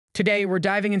Today, we're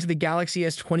diving into the Galaxy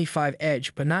S25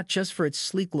 Edge, but not just for its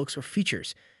sleek looks or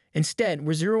features. Instead,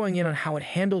 we're zeroing in on how it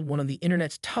handled one of the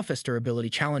internet's toughest durability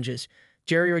challenges,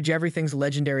 JerryRigEverything's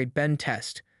legendary bend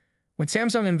test. When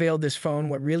Samsung unveiled this phone,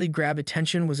 what really grabbed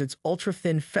attention was its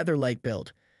ultra-thin feather-light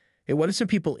build. It won some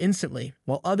people instantly,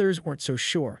 while others weren't so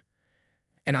sure.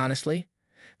 And honestly,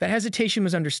 that hesitation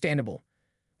was understandable.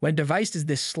 When a device is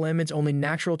this slim, it's only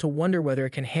natural to wonder whether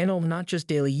it can handle not just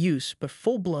daily use, but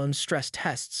full-blown stress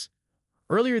tests.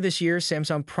 Earlier this year,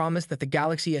 Samsung promised that the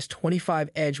Galaxy S25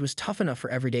 Edge was tough enough for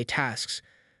everyday tasks.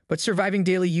 But surviving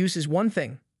daily use is one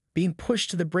thing. Being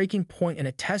pushed to the breaking point in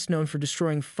a test known for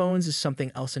destroying phones is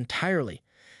something else entirely.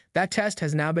 That test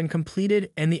has now been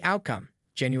completed, and the outcome,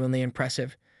 genuinely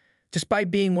impressive. Despite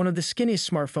being one of the skinniest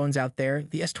smartphones out there,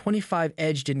 the S25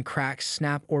 Edge didn't crack,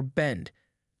 snap, or bend.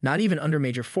 Not even under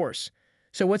major force.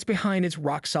 So what's behind its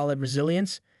rock-solid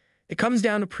resilience? It comes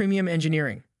down to premium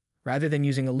engineering. Rather than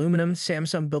using aluminum,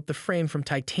 Samsung built the frame from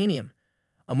titanium,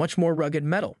 a much more rugged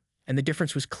metal, and the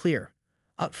difference was clear.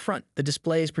 Up front, the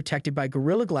display is protected by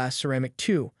Gorilla Glass Ceramic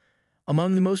 2,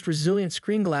 among the most resilient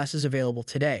screen glasses available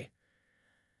today.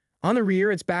 On the rear,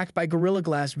 it's backed by Gorilla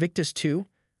Glass Victus 2,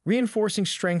 reinforcing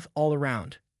strength all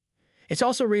around. It's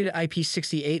also rated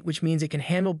IP68, which means it can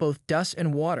handle both dust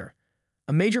and water,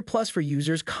 a major plus for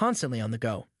users constantly on the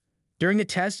go. During the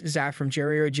test, Zach from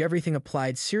JerryRigEverything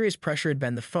applied serious pressure to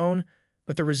bend the phone,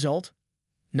 but the result?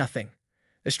 Nothing.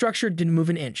 The structure didn't move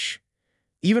an inch.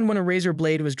 Even when a razor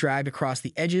blade was dragged across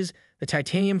the edges, the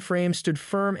titanium frame stood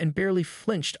firm and barely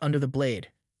flinched under the blade.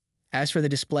 As for the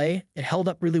display, it held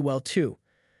up really well too.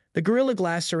 The Gorilla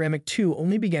Glass Ceramic 2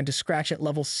 only began to scratch at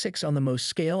level 6 on the most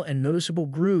scale, and noticeable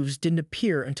grooves didn't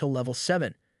appear until level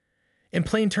 7. In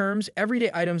plain terms,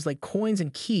 everyday items like coins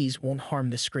and keys won't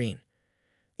harm the screen.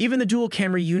 Even the dual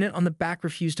camera unit on the back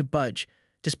refused to budge.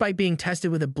 Despite being tested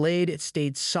with a blade, it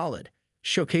stayed solid,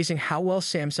 showcasing how well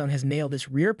Samsung has nailed its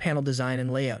rear panel design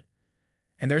and layout.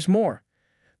 And there's more.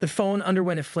 The phone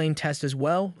underwent a flame test as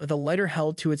well, with a lighter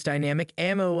held to its dynamic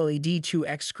AMOLED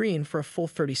 2X screen for a full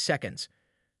 30 seconds.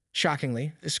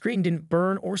 Shockingly, the screen didn't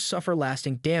burn or suffer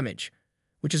lasting damage,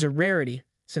 which is a rarity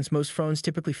since most phones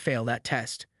typically fail that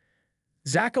test.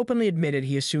 Zach openly admitted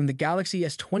he assumed the Galaxy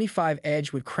S25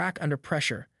 Edge would crack under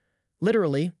pressure,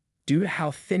 literally, due to how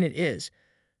thin it is.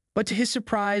 But to his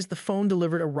surprise, the phone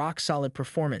delivered a rock-solid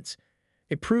performance.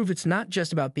 It proved it's not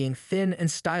just about being thin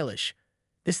and stylish.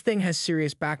 This thing has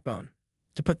serious backbone.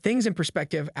 To put things in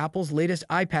perspective, Apple's latest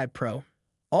iPad Pro,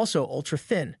 also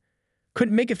ultra-thin,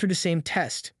 couldn't make it through the same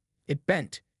test. It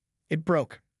bent. It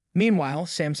broke. Meanwhile,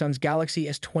 Samsung's Galaxy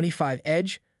S25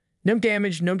 Edge, no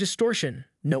damage, no distortion,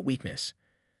 no weakness.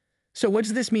 So what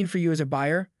does this mean for you as a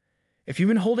buyer? If you've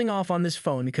been holding off on this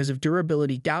phone because of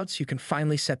durability doubts, you can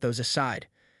finally set those aside.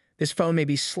 This phone may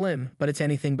be slim, but it's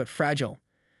anything but fragile.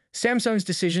 Samsung's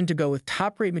decision to go with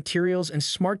top-rate materials and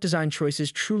smart design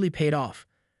choices truly paid off.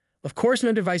 Of course,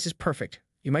 no device is perfect.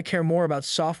 You might care more about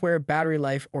software, battery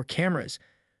life, or cameras.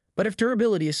 But if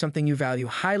durability is something you value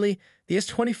highly, the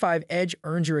S25 Edge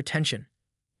earns your attention.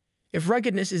 If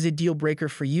ruggedness is a deal breaker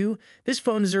for you, this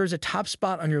phone deserves a top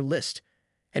spot on your list.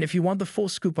 And if you want the full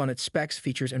scoop on its specs,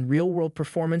 features, and real-world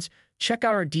performance, check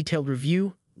out our detailed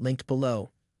review, linked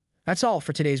below. That's all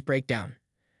for today's breakdown.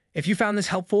 If you found this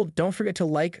helpful, don't forget to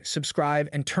like, subscribe,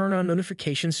 and turn on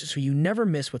notifications so you never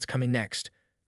miss what's coming next.